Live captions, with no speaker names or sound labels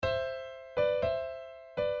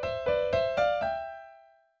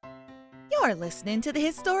You're listening to the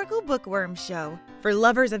Historical Bookworm Show for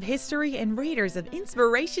lovers of history and readers of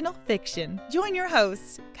inspirational fiction. Join your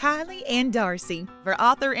hosts, Kylie and Darcy, for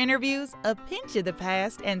author interviews, a pinch of the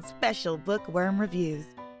past, and special bookworm reviews.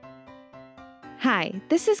 Hi,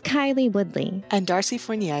 this is Kylie Woodley. And Darcy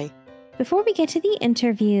Fournier. Before we get to the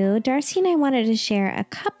interview, Darcy and I wanted to share a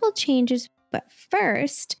couple changes, but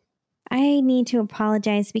first, I need to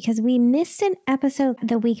apologize because we missed an episode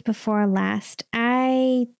the week before last.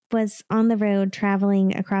 I was on the road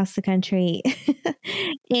traveling across the country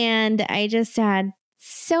and I just had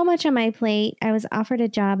so much on my plate. I was offered a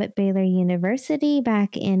job at Baylor University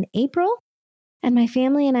back in April, and my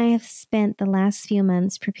family and I have spent the last few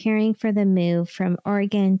months preparing for the move from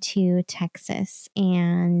Oregon to Texas.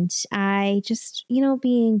 And I just,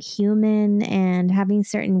 being human and having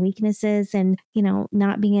certain weaknesses and,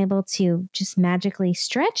 not being able to just magically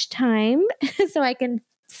stretch time so I can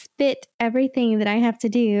fit everything that I have to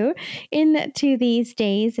do into these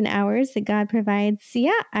days and hours that God provides.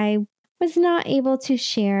 Yeah, I was not able to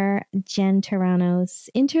share Jen Turano's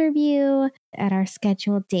interview at our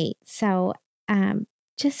scheduled date. So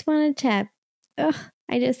just wanted to,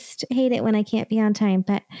 I just hate it when I can't be on time,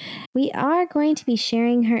 but we are going to be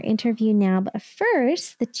sharing her interview now. But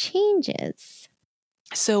first, the changes.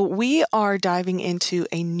 So we are diving into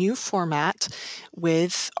a new format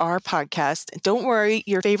with our podcast. Don't worry,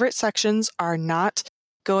 your favorite sections are not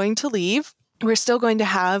going to leave. We're still going to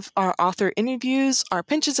have our author interviews, our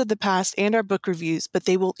pinches of the past, and our book reviews, but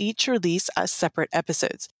they will each release as separate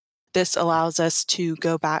episodes. This allows us to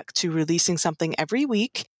go back to releasing something every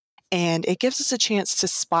week, and it gives us a chance to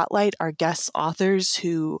spotlight our guest authors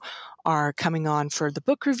who are coming on for the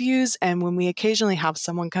book reviews, and when we occasionally have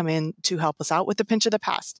someone come in to help us out with the pinch of the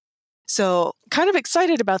past. So kind of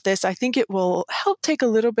excited about this. I think it will help take a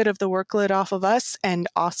little bit of the workload off of us and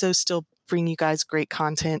also still bring you guys great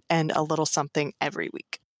content and a little something every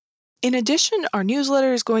week. In addition, our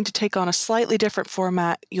newsletter is going to take on a slightly different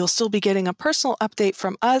format. You'll still be getting a personal update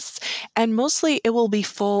from us, and mostly it will be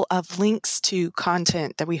full of links to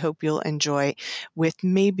content that we hope you'll enjoy, with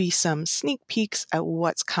maybe some sneak peeks at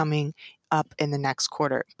what's coming up in the next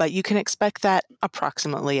quarter. But you can expect that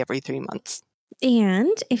approximately every 3 months.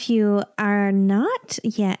 And if you are not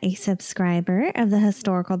yet a subscriber of the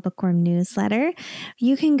Historical Bookworm newsletter,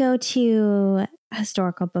 you can go to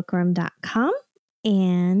historicalbookworm.com.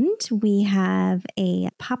 And we have a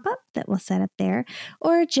pop-up that we'll set up there,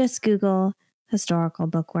 or just Google Historical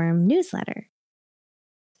Bookworm newsletter.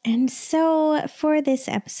 And so for this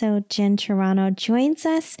episode, Jen Turano joins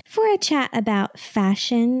us for a chat about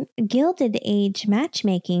fashion, Gilded Age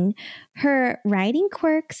matchmaking, her writing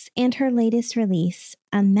quirks, and her latest release,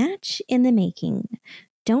 A Match in the Making.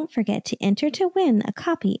 Don't forget to enter to win a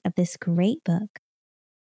copy of this great book.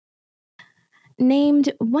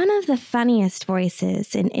 Named one of the funniest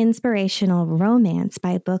voices in inspirational romance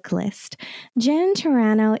by Booklist, Jen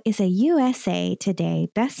Turano is a USA Today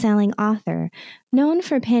best-selling author known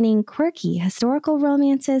for penning quirky historical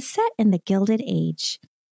romances set in the Gilded Age.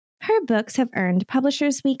 Her books have earned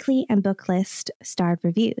Publishers Weekly and Booklist starred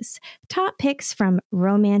reviews, top picks from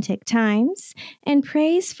Romantic Times, and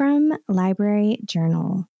praise from Library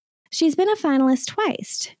Journal. She's been a finalist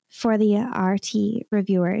twice for the RT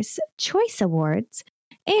Reviewers' Choice Awards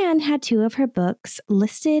and had 2 of her books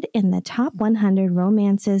listed in the top 100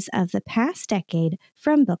 romances of the past decade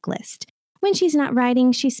from Booklist. When she's not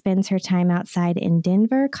writing, she spends her time outside in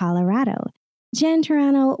Denver, Colorado. Jen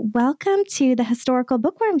Turano, welcome to the Historical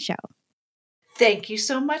Bookworm Show. Thank you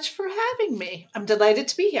so much for having me. I'm delighted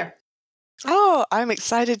to be here. Oh, I'm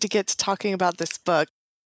excited to get to talking about this book.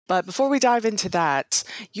 But before we dive into that,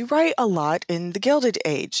 you write a lot in the Gilded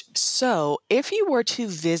Age. So if you were to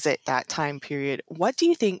visit that time period, what do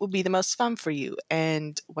you think would be the most fun for you?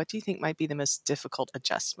 And what do you think might be the most difficult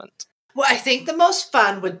adjustment? Well, I think the most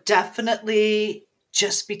fun would definitely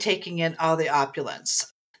just be taking in all the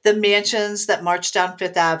opulence. The mansions that marched down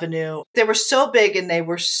Fifth Avenue, they were so big and they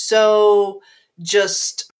were so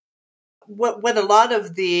just what a lot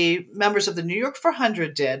of the members of the New York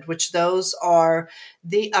 400 did, which those are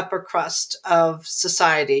the upper crust of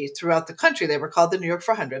society throughout the country. They were called the New York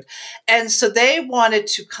 400. And so they wanted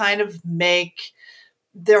to kind of make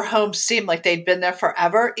their homes seem like they'd been there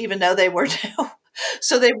forever, even though they were new.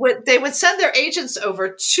 So they would send their agents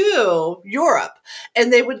over to Europe,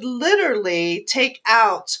 and they would literally take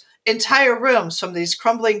out entire rooms from these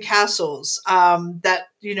crumbling castles that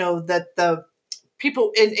the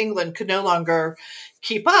people in England could no longer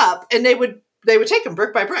keep up, and they would take them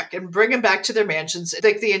brick by brick and bring them back to their mansions.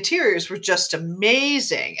 Like, the interiors were just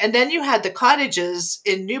amazing. And then you had the cottages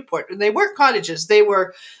in Newport, and they weren't cottages, they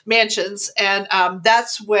were mansions. And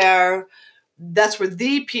that's where that's where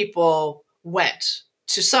the people went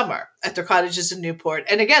to summer at their cottages in Newport.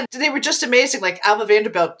 And again, they were just amazing. Like Alva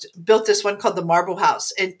Vanderbilt built this one called the Marble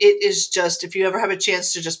House. And it is just, if you ever have a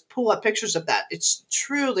chance to just pull up pictures of that, it's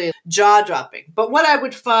truly jaw-dropping. But what I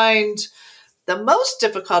would find the most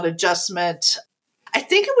difficult adjustment, I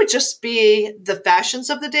think it would just be the fashions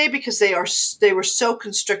of the day, because they were so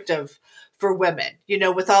constrictive for women,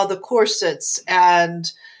 with all the corsets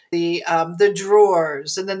and the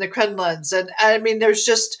drawers and then the crenolines. And I mean, there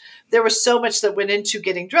was so much that went into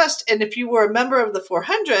getting dressed. And if you were a member of the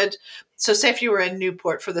 400, so say if you were in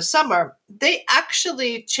Newport for the summer, they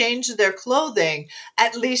actually changed their clothing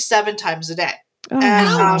at least 7 times a day. Oh,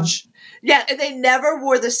 and, and they never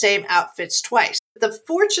wore the same outfits twice. The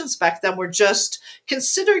fortunes back then were just,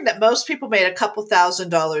 considering that most people made a couple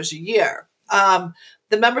 $1,000s a year.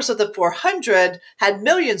 The members of the 400 had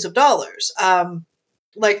millions of dollars.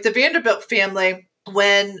 Like the Vanderbilt family,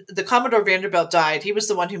 when the Commodore Vanderbilt died, he was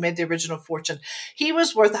the one who made the original fortune. He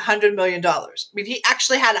was worth $100 million. I mean, he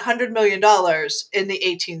actually had $100 million in the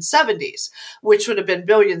 1870s, which would have been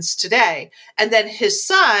billions today. And then his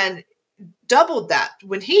son doubled that.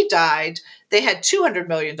 When he died, they had $200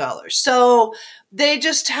 million. So they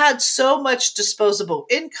just had so much disposable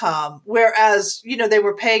income, whereas, they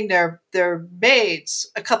were paying their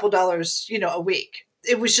maids a couple dollars, a week.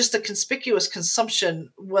 It was just the conspicuous consumption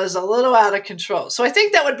was a little out of control. So I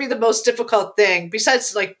think that would be the most difficult thing,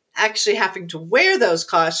 besides like actually having to wear those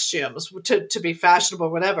costumes to be fashionable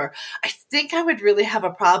or whatever. I think I would really have a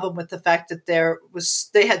problem with the fact that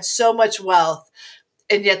they had so much wealth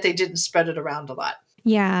and yet they didn't spread it around a lot.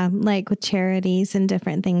 Yeah, like with charities and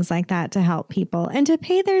different things like that to help people and to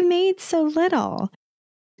pay their maids so little.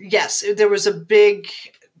 Yes, there was a big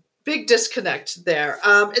disconnect there.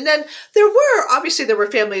 And then there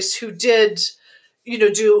were families who did,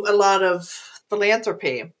 do a lot of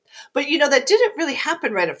philanthropy. But, that didn't really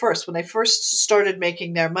happen right at first when they first started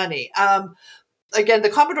making their money. Again, the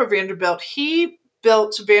Commodore Vanderbilt, he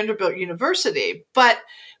built Vanderbilt University, but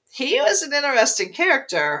he was an interesting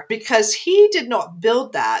character because he did not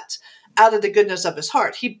build that out of the goodness of his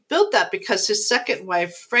heart. He built that because his second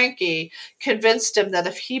wife, Frankie, convinced him that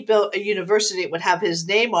if he built a university, it would have his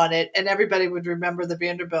name on it and everybody would remember the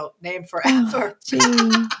Vanderbilt name forever.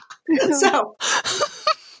 Oh,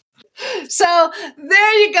 So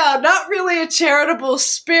there you go. Not really a charitable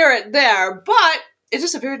spirit there, but it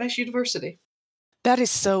is a very nice university. That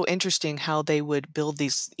is so interesting how they would build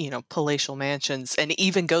these, palatial mansions and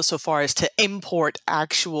even go so far as to import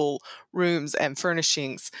actual rooms and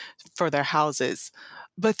furnishings for their houses.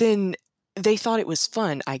 But then they thought it was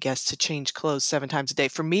fun, I guess, to change clothes 7 times a day.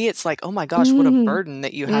 For me, it's like, oh my gosh, what a burden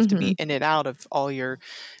that you have to be in and out of all your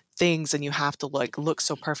things and you have to look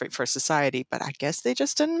so perfect for society. But I guess they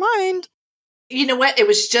just didn't mind. You know what? It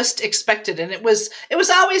was just expected. And it was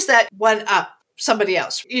always that one up somebody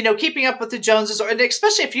else, keeping up with the Joneses, and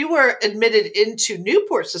especially if you were admitted into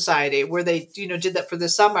Newport society where they, did that for the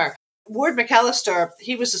summer. Ward McAllister,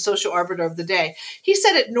 he was the social arbiter of the day. He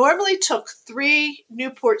said it normally took 3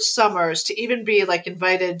 Newport summers to even be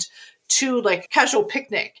invited to casual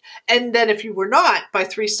picnic. And then if you were not, by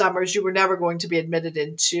 3 summers, you were never going to be admitted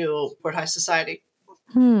into Port High society.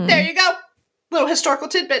 There you go. Little historical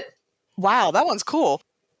tidbit. Wow, that one's cool.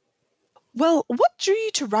 Well, what drew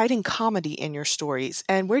you to writing comedy in your stories,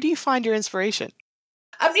 and where do you find your inspiration?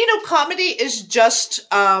 Comedy is just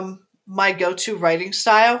my go-to writing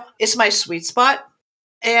style. It's my sweet spot.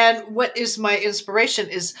 And what is my inspiration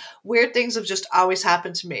is weird things have just always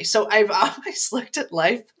happened to me. So I've always looked at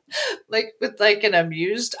life with an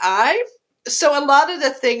amused eye. So a lot of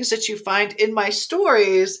the things that you find in my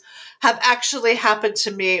stories have actually happened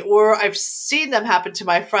to me, or I've seen them happen to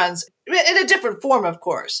my friends in a different form, of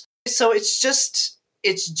course. So it's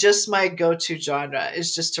just my go-to genre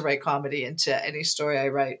is just to write comedy into any story I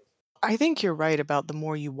write. I think you're right about the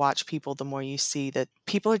more you watch people, the more you see that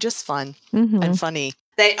people are just fun and funny.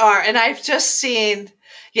 They are. And I've just seen,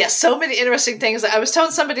 so many interesting things. I was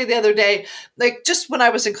telling somebody the other day, just when I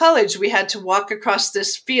was in college, we had to walk across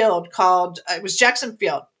this field it was Jackson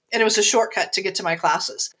Field, and it was a shortcut to get to my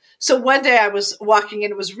classes. So one day I was walking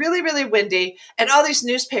and it was really, really windy and all these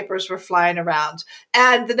newspapers were flying around.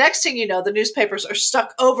 And the next thing you know, the newspapers are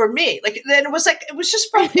stuck over me. Then it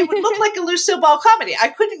would look like a Lucille Ball comedy. I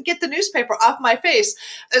couldn't get the newspaper off my face.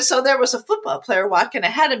 And so there was a football player walking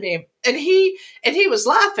ahead of me and he was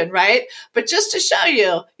laughing, right? But just to show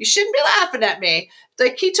you, you shouldn't be laughing at me.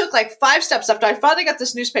 like he took like 5 steps after I finally got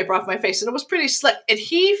this newspaper off my face, and it was pretty slick. And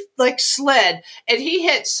he like slid, and he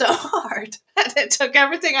hit so hard, and it took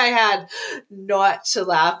everything I had not to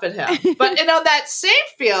laugh at him. But and on that same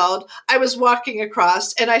field, I was walking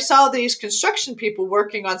across, and I saw these construction people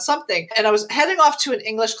working on something, and I was heading off to an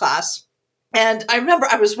English class. And I remember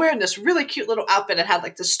I was wearing this really cute little outfit. It had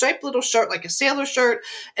like this striped little shirt, like a sailor shirt,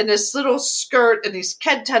 and this little skirt and these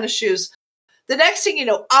kid tennis shoes. The next thing you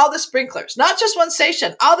know, all the sprinklers, not just one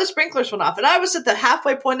station, all the sprinklers went off. And I was at the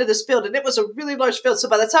halfway point of this field, and it was a really large field. So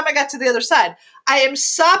by the time I got to the other side, I am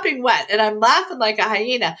sopping wet, and I'm laughing like a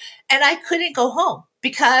hyena. And I couldn't go home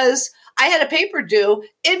because I had a paper due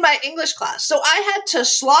in my English class. So I had to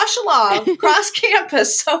slosh along across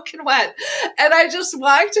campus soaking wet. And I just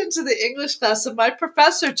walked into the English class, and my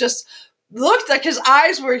professor just looked like his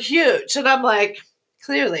eyes were huge. And I'm like,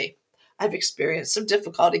 clearly, I've experienced some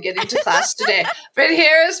difficulty getting to class today, but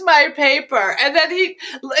here's my paper. And then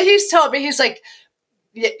he's told me, he's like,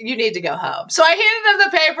 you need to go home. So I handed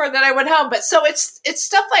him the paper, and then I went home. But so it's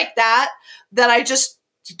stuff like that I just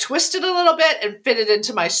twisted a little bit and fit it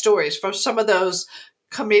into my stories from some of those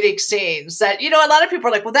comedic scenes that, a lot of people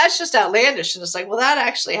are like, well, that's just outlandish. And it's like, well, that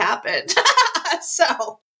actually happened.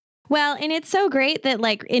 Well, and it's so great that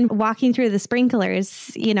like in walking through the sprinklers,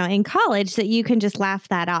 in college, that you can just laugh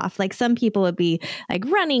that off. Like some people would be like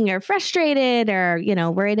running or frustrated or,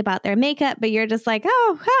 worried about their makeup, but you're just like,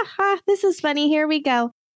 oh, ha, ha, this is funny. Here we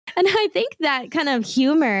go. And I think that kind of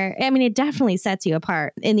humor, it definitely sets you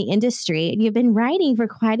apart in the industry. You've been writing for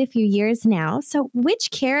quite a few years now. So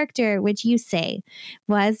which character would you say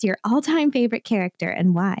was your all-time favorite character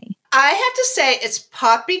and why? I have to say it's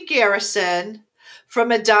Poppy Garrison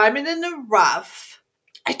from A Diamond in the Rough.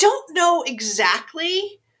 I don't know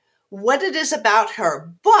exactly what it is about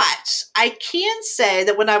her, but I can say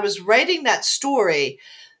that when I was writing that story,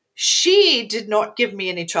 she did not give me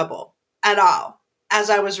any trouble at all as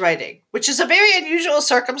I was writing, which is a very unusual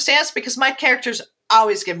circumstance because my characters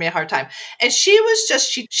always give me a hard time. And she was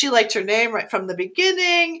just, she liked her name right from the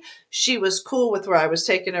beginning. She was cool with where I was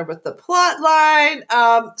taking her with the plot line.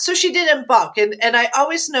 So she didn't buck. And I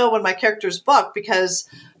always know when my characters buck because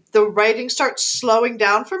the writing starts slowing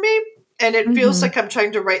down for me. And it feels like I'm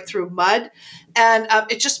trying to write through mud. And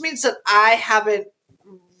it just means that I haven't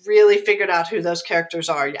really figured out who those characters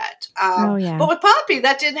are yet. But with Poppy,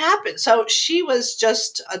 that didn't happen. So she was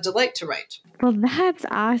just a delight to write. Well, that's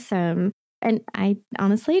awesome. And I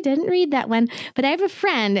honestly didn't read that one, but I have a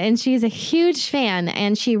friend and she's a huge fan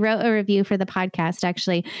and she wrote a review for the podcast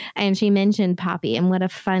actually. And she mentioned Poppy and what a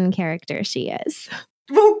fun character she is.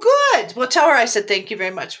 Well, good. Well, tell her I said thank you very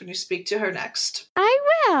much when you speak to her next.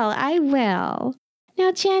 I will.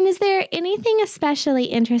 Now, Jen, is there anything especially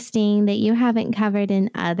interesting that you haven't covered in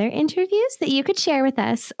other interviews that you could share with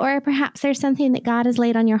us? Or perhaps there's something that God has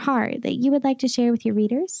laid on your heart that you would like to share with your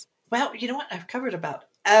readers? Well, you know what? I've covered about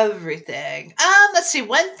everything. Let's see.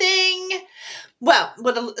 One thing. Well,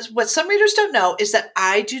 what some readers don't know is that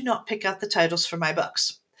I do not pick out the titles for my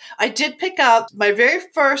books. I did pick out my very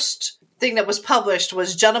first thing that was published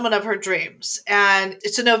was Gentleman of Her Dreams. And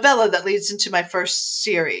it's a novella that leads into my first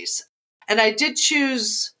series. And I did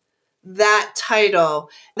choose that title.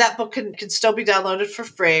 That book can still be downloaded for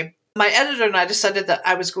free. My editor and I decided that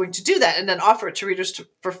I was going to do that and then offer it to readers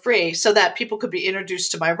for free so that people could be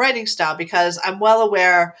introduced to my writing style because I'm well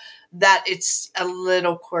aware that it's a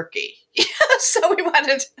little quirky. So we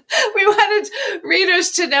wanted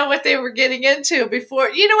readers to know what they were getting into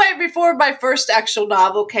before my first actual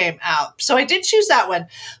novel came out. So I did choose that one,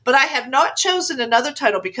 but I have not chosen another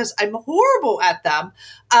title because I'm horrible at them.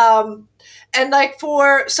 And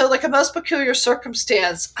a Most Peculiar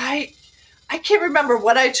Circumstance, I can't remember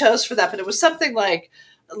what I chose for that, but it was something like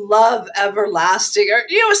Love Everlasting or,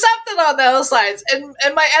 something on those lines. And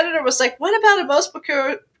my editor was like, what about A Most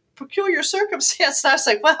Peculiar Circumstance? And I was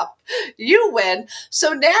like, well, you win.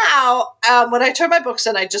 So now when I turn my books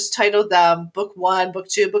in, I just titled them Book 1, Book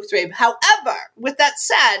 2, Book 3. However, with that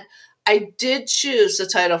said, I did choose the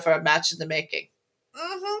title for A Match in the Making.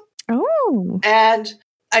 Oh. And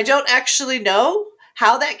I don't actually know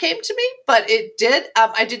how that came to me, but it did.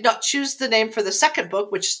 I did not choose the name for the second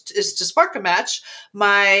book, which is To Spark a Match.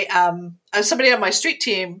 Somebody on my street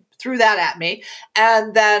team threw that at me.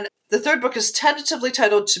 And then the third book is tentatively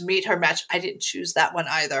titled To Meet Her Match. I didn't choose that one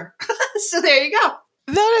either. So there you go.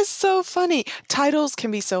 That is so funny. Titles can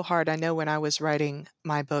be so hard. I know when I was writing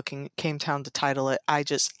my book and came down to title it, I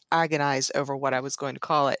just agonized over what I was going to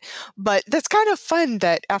call it. But that's kind of fun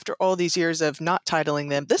that after all these years of not titling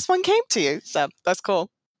them, this one came to you. So that's cool.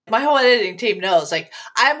 My whole editing team knows, like,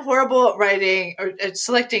 I'm horrible at writing or at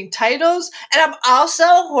selecting titles. And I'm also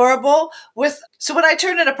horrible so when I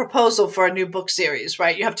turn in a proposal for a new book series,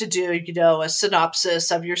 right, you have to do, a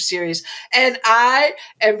synopsis of your series. And I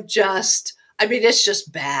am it's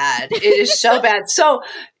just bad. It is so bad. So,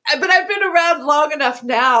 but I've been around long enough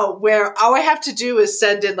now where all I have to do is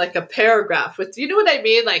send in like a paragraph with, you know what I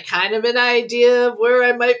mean? Like kind of an idea of where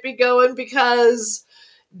I might be going, because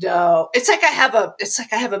no, it's like I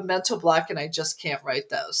have a mental block and I just can't write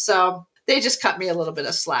those. So they just cut me a little bit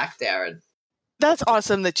of slack there. And That's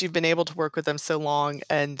awesome that you've been able to work with them so long,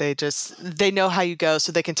 and they know how you go,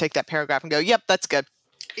 so they can take that paragraph and go, yep, that's good.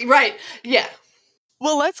 right. Yeah.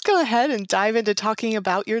 Well, let's go ahead and dive into talking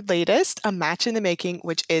about your latest, A Match in the Making,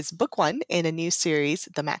 which is book 1 in a new series,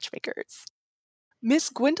 The Matchmakers. Miss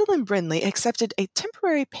Gwendolyn Brindley accepted a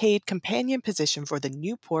temporary paid companion position for the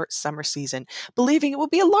Newport summer season, believing it would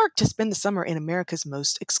be a lark to spend the summer in America's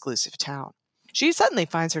most exclusive town. She suddenly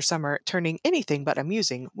finds her summer turning anything but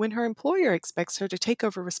amusing when her employer expects her to take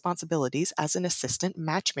over responsibilities as an assistant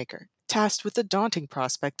matchmaker. Tasked with the daunting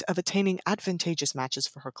prospect of attaining advantageous matches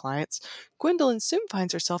for her clients, Gwendolyn soon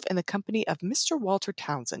finds herself in the company of Mr. Walter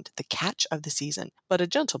Townsend, the catch of the season, but a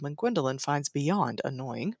gentleman Gwendolyn finds beyond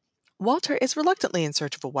annoying. Walter is reluctantly in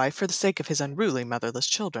search of a wife for the sake of his unruly motherless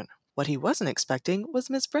children. What he wasn't expecting was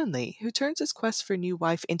Miss Brindley, who turns his quest for a new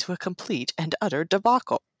wife into a complete and utter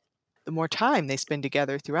debacle. The more time they spend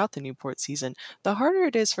together throughout the Newport season, the harder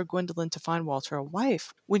it is for Gwendolyn to find Walter a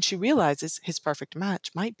wife when she realizes his perfect match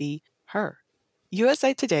might be her.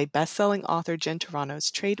 USA Today bestselling author Jen Turano's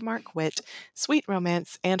trademark wit, sweet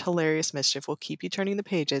romance, and hilarious mischief will keep you turning the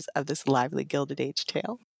pages of this lively Gilded Age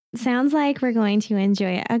tale. Sounds like we're going to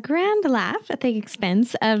enjoy a grand laugh at the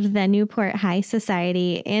expense of the Newport High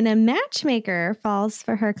Society, and a matchmaker falls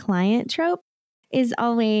for her client trope is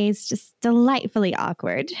always just delightfully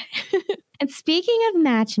awkward. And speaking of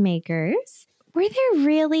matchmakers, were there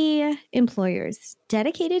really employers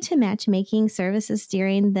dedicated to matchmaking services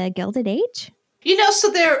during the Gilded Age? So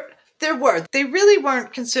there were. They really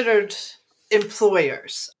weren't considered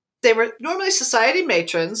employers. They were normally society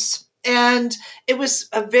matrons, and it was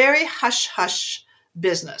a very hush-hush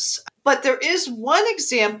business. But there is one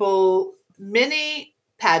example, Minnie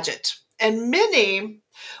Paget. And Minnie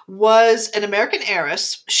was an American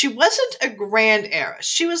heiress. She wasn't a grand heiress.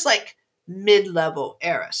 She was like mid-level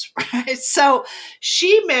heiress, right? So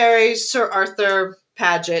she marries Sir Arthur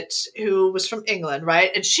Paget, who was from England,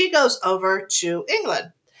 right? And she goes over to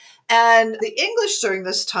England. And the English during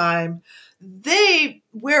this time,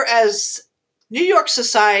 whereas New York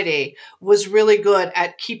society was really good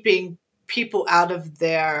at keeping people out of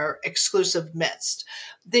their exclusive midst,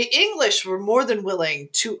 the English were more than willing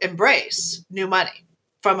to embrace new money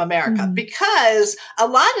from America, because a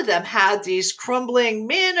lot of them had these crumbling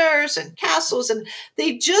manors and castles, and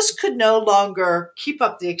they just could no longer keep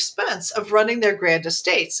up the expense of running their grand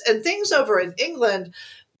estates. And things over in England,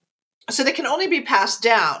 so they can only be passed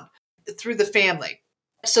down through the family.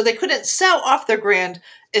 So they couldn't sell off their grand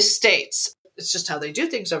estates. It's just how they do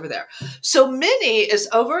things over there. So Minnie is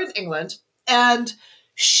over in England, and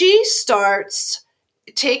she starts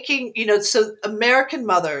taking, so American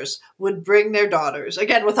mothers would bring their daughters,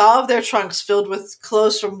 again, with all of their trunks filled with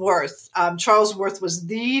clothes from Worth. Charles Worth was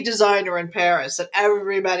the designer in Paris that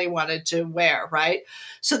everybody wanted to wear, right?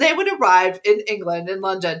 So they would arrive in England, in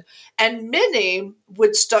London, and Minnie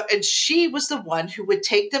would start, and she was the one who would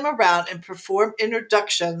take them around and perform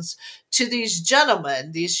introductions to these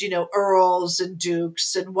gentlemen, these, earls and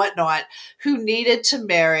dukes and whatnot, who needed to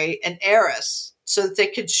marry an heiress so that they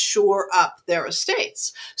could shore up their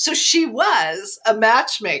estates. So she was a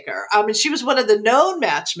matchmaker. And she was one of the known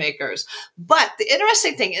matchmakers. But the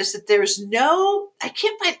interesting thing is that I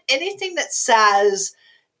can't find anything that says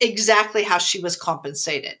exactly how she was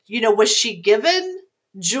compensated. Was she given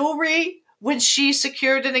jewelry when she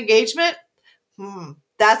secured an engagement?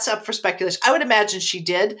 That's up for speculation. I would imagine she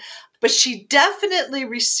did, but she definitely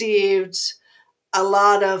received a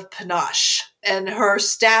lot of panache, and her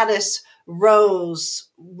status rose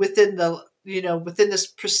within this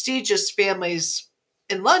prestigious families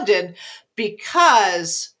in London,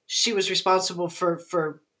 because she was responsible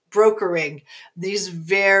for brokering these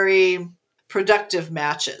very productive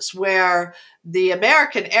matches where the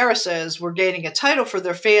American heiresses were gaining a title for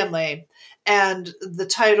their family, and the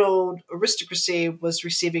titled aristocracy was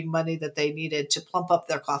receiving money that they needed to plump up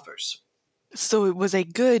their coffers. So it was a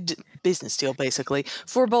good business deal, basically,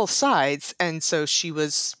 for both sides. And so she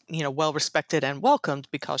was, well respected and welcomed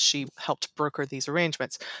because she helped broker these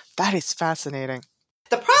arrangements. That is fascinating.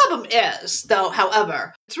 The problem is, though,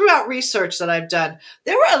 however, throughout research that I've done,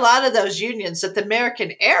 there were a lot of those unions that the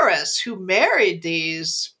American heiress who married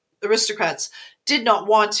these aristocrats did not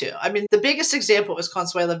want to. I mean, the biggest example was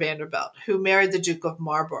Consuela Vanderbilt, who married the Duke of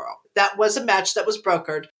Marlborough. That was a match that was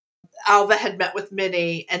brokered. Alva had met with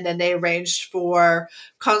Minnie, and then they arranged for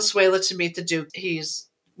Consuela to meet the Duke. He's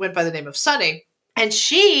went by the name of Sonny, and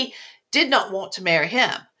she did not want to marry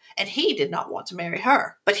him. And he did not want to marry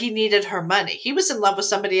her, but he needed her money. He was in love with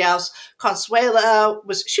somebody else. Consuela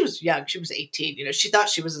she was young. She was 18. She thought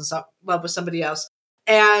she was in love with somebody else.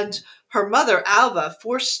 And her mother, Alva,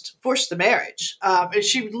 forced the marriage. And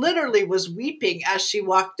she literally was weeping as she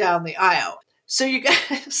walked down the aisle. So you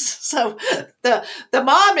guys, so the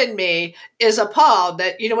mom in me is appalled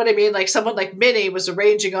that, you know what I mean? Like someone like Minnie was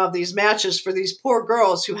arranging all these matches for these poor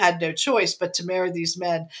girls who had no choice but to marry these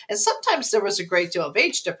men. And sometimes there was a great deal of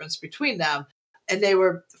age difference between them, and they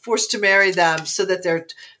were forced to marry them so that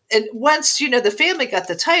and once, the family got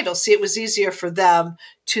the title, see, it was easier for them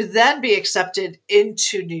to then be accepted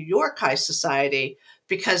into New York high society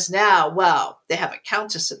because now, well, they have a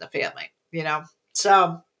countess in the family,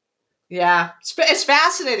 So yeah, it's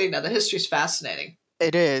fascinating, though. The history's fascinating.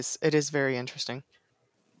 It is. It is very interesting.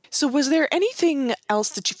 So was there anything else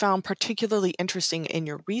that you found particularly interesting in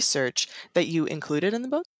your research that you included in the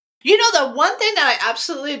book? The one thing that I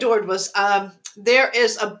absolutely adored was there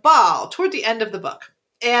is a ball toward the end of the book.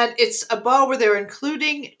 And it's a ball where they're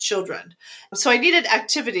including children. So I needed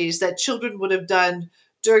activities that children would have done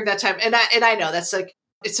during that time. And I know that's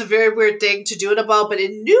it's a very weird thing to do in a ball, but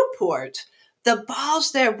in Newport, the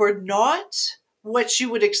balls there were not what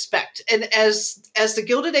you would expect. And as the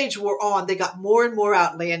Gilded Age wore on, they got more and more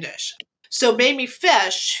outlandish. So Mamie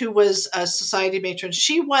Fish, who was a society matron,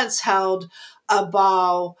 she once held a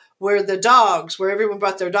ball where everyone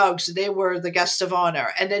brought their dogs, they were the guests of honor.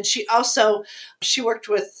 And then she worked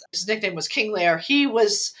with, his nickname was King Lear. He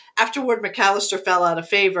was, after Ward McAllister fell out of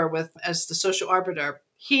favor as the social arbiter,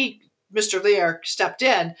 Mr. Lear stepped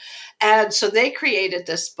in. And so they created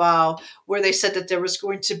this ball where they said that there was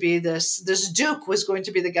going to be this Duke was going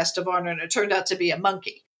to be the guest of honor, and it turned out to be a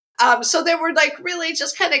monkey. So there were really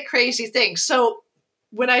just kind of crazy things. So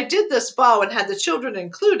when I did this ball and had the children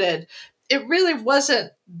included, it really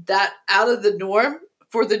wasn't that out of the norm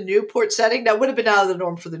for the Newport setting. That would have been out of the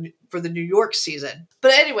norm for the New York season.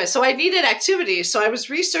 But anyway, so I needed activities. So I was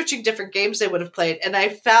researching different games they would have played, and I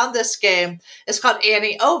found this game. It's called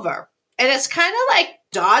Annie Over. And it's kind of like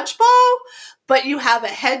dodgeball, but you have a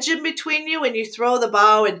hedge in between you and you throw the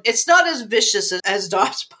ball, and it's not as vicious as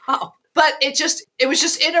dodgeball. But it was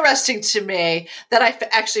just interesting to me that I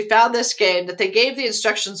actually found this game, that they gave the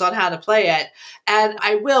instructions on how to play it. And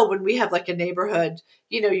I will, when we have a neighborhood,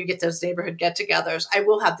 you get those neighborhood get-togethers, I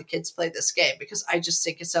will have the kids play this game because I just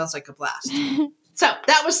think it sounds like a blast. So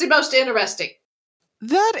that was the most interesting.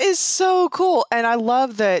 That is so cool. And I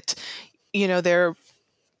love that, they're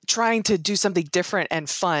trying to do something different and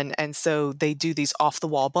fun. And so they do these off the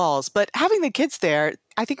wall balls, but having the kids there,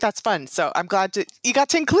 I think that's fun. So I'm glad you got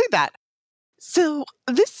to include that. So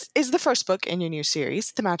this is the first book in your new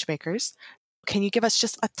series, The Matchmakers. Can you give us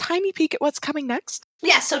just a tiny peek at what's coming next?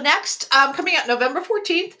 Yeah, so next, coming out November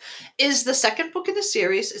 14th, is the second book in the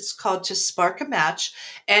series. It's called To Spark a Match,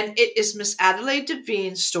 and it is Miss Adelaide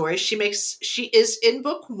Devine's story. She is in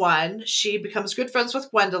book 1. She becomes good friends with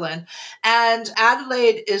Gwendolyn, and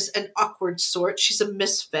Adelaide is an awkward sort. She's a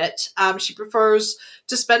misfit. She prefers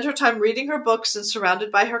to spend her time reading her books and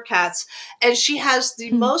surrounded by her cats, and she has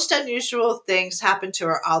the most unusual things happen to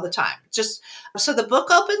her all the time. So the book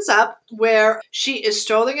opens up where she is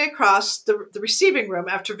strolling across the receiving room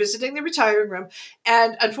after visiting the retiring room,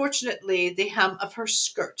 and unfortunately the hem of her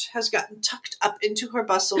skirt has gotten tucked up into her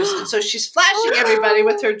bustles, and so she's flashing everybody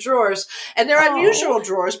with her drawers, and they're unusual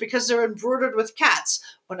drawers because they're embroidered with cats.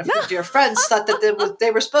 One of her dear friends thought that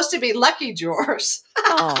they were supposed to be lucky drawers.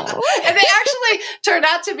 And they actually turned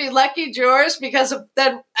out to be lucky drawers because of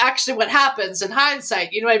then actually what happens in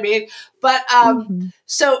hindsight, you know what I mean? But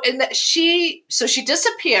so she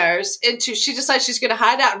disappears she decides she's going to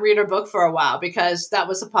hide out and read her book for a while because that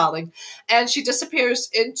was appalling. And she disappears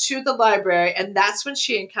into the library, and that's when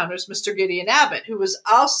she encounters Mr. Gideon Abbott, who was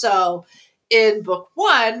also in book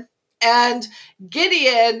 1. And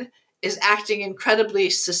Gideon is acting incredibly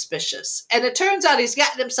suspicious. And it turns out he's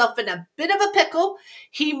gotten himself in a bit of a pickle.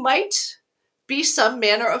 He might be some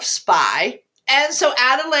manner of spy. And so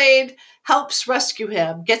Adelaide helps rescue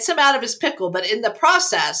him, gets him out of his pickle. But in the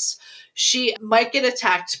process, she might get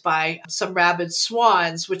attacked by some rabid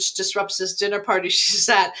swans, which disrupts this dinner party she's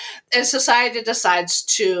at. And society decides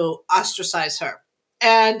to ostracize her.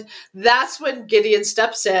 And that's when Gideon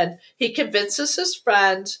steps in. He convinces his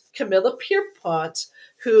friend, Camilla Pierpont,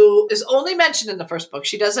 who is only mentioned in the first book.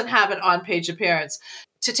 She doesn't have an on-page appearance,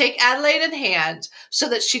 to take Adelaide in hand so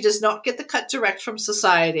that she does not get the cut direct from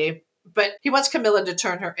society. But he wants Camilla to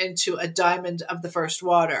turn her into a diamond of the first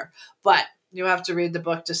water. But you have to read the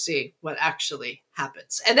book to see what actually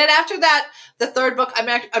happens. And then after that, the third book,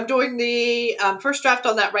 I'm doing the first draft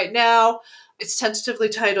on that right now. It's tentatively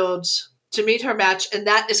titled To Meet Her Match, and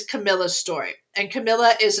that is Camilla's story. And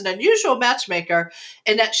Camilla is an unusual matchmaker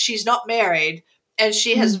in that she's not married, and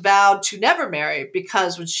she has vowed to never marry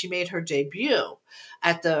because when she made her debut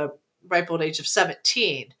at the ripe old age of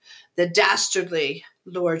 17, the dastardly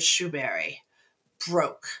Lord Shoebury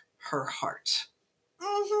broke her heart.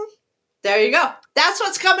 There you go. That's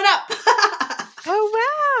what's coming up.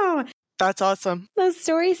 Oh, wow. That's awesome. Those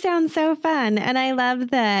stories sound so fun. And I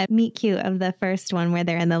love the meet cute of the first one where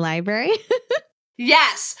they're in the library.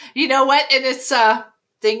 Yes. You know what? And it's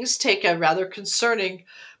things take a rather concerning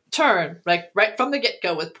turn, like right from the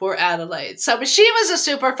get-go with poor Adelaide. So she was a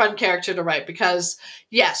super fun character to write because,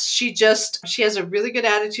 yes, she has a really good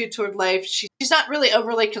attitude toward life. She's not really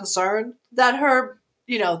overly concerned that her,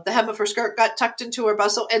 the hem of her skirt got tucked into her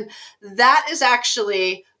bustle. And that is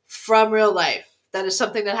actually from real life. That is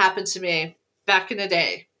something that happened to me back in the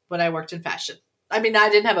day when I worked in fashion. I mean, I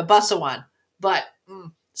didn't have a bustle on, but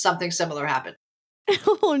something similar happened.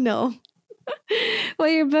 Oh, no. Well,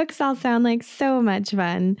 your books all sound like so much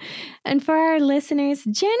fun. And for our listeners,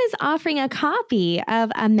 Jen is offering a copy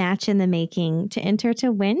of A Match in the Making. To enter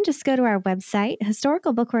to win, just go to our website,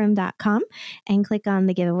 historicalbookworm.com, and click on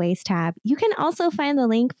the giveaways tab. You can also find the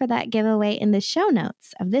link for that giveaway in the show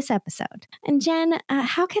notes of this episode. And Jen,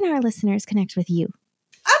 how can our listeners connect with you?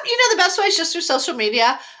 The best way is just through social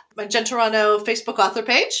media. My Jen Turano Facebook author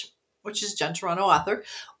page, which is Jen Turano Author,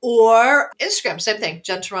 or Instagram, same thing,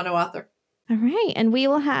 Jen Turano Author. All right. And we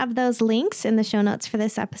will have those links in the show notes for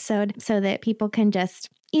this episode so that people can just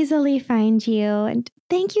easily find you. And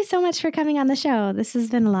thank you so much for coming on the show. This has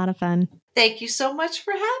been a lot of fun. Thank you so much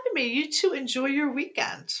for having me. You too. Enjoy your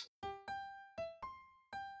weekend.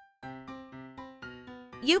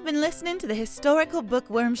 You've been listening to the Historical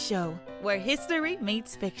Bookworm Show, where history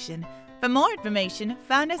meets fiction. For more information,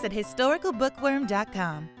 find us at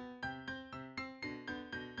historicalbookworm.com.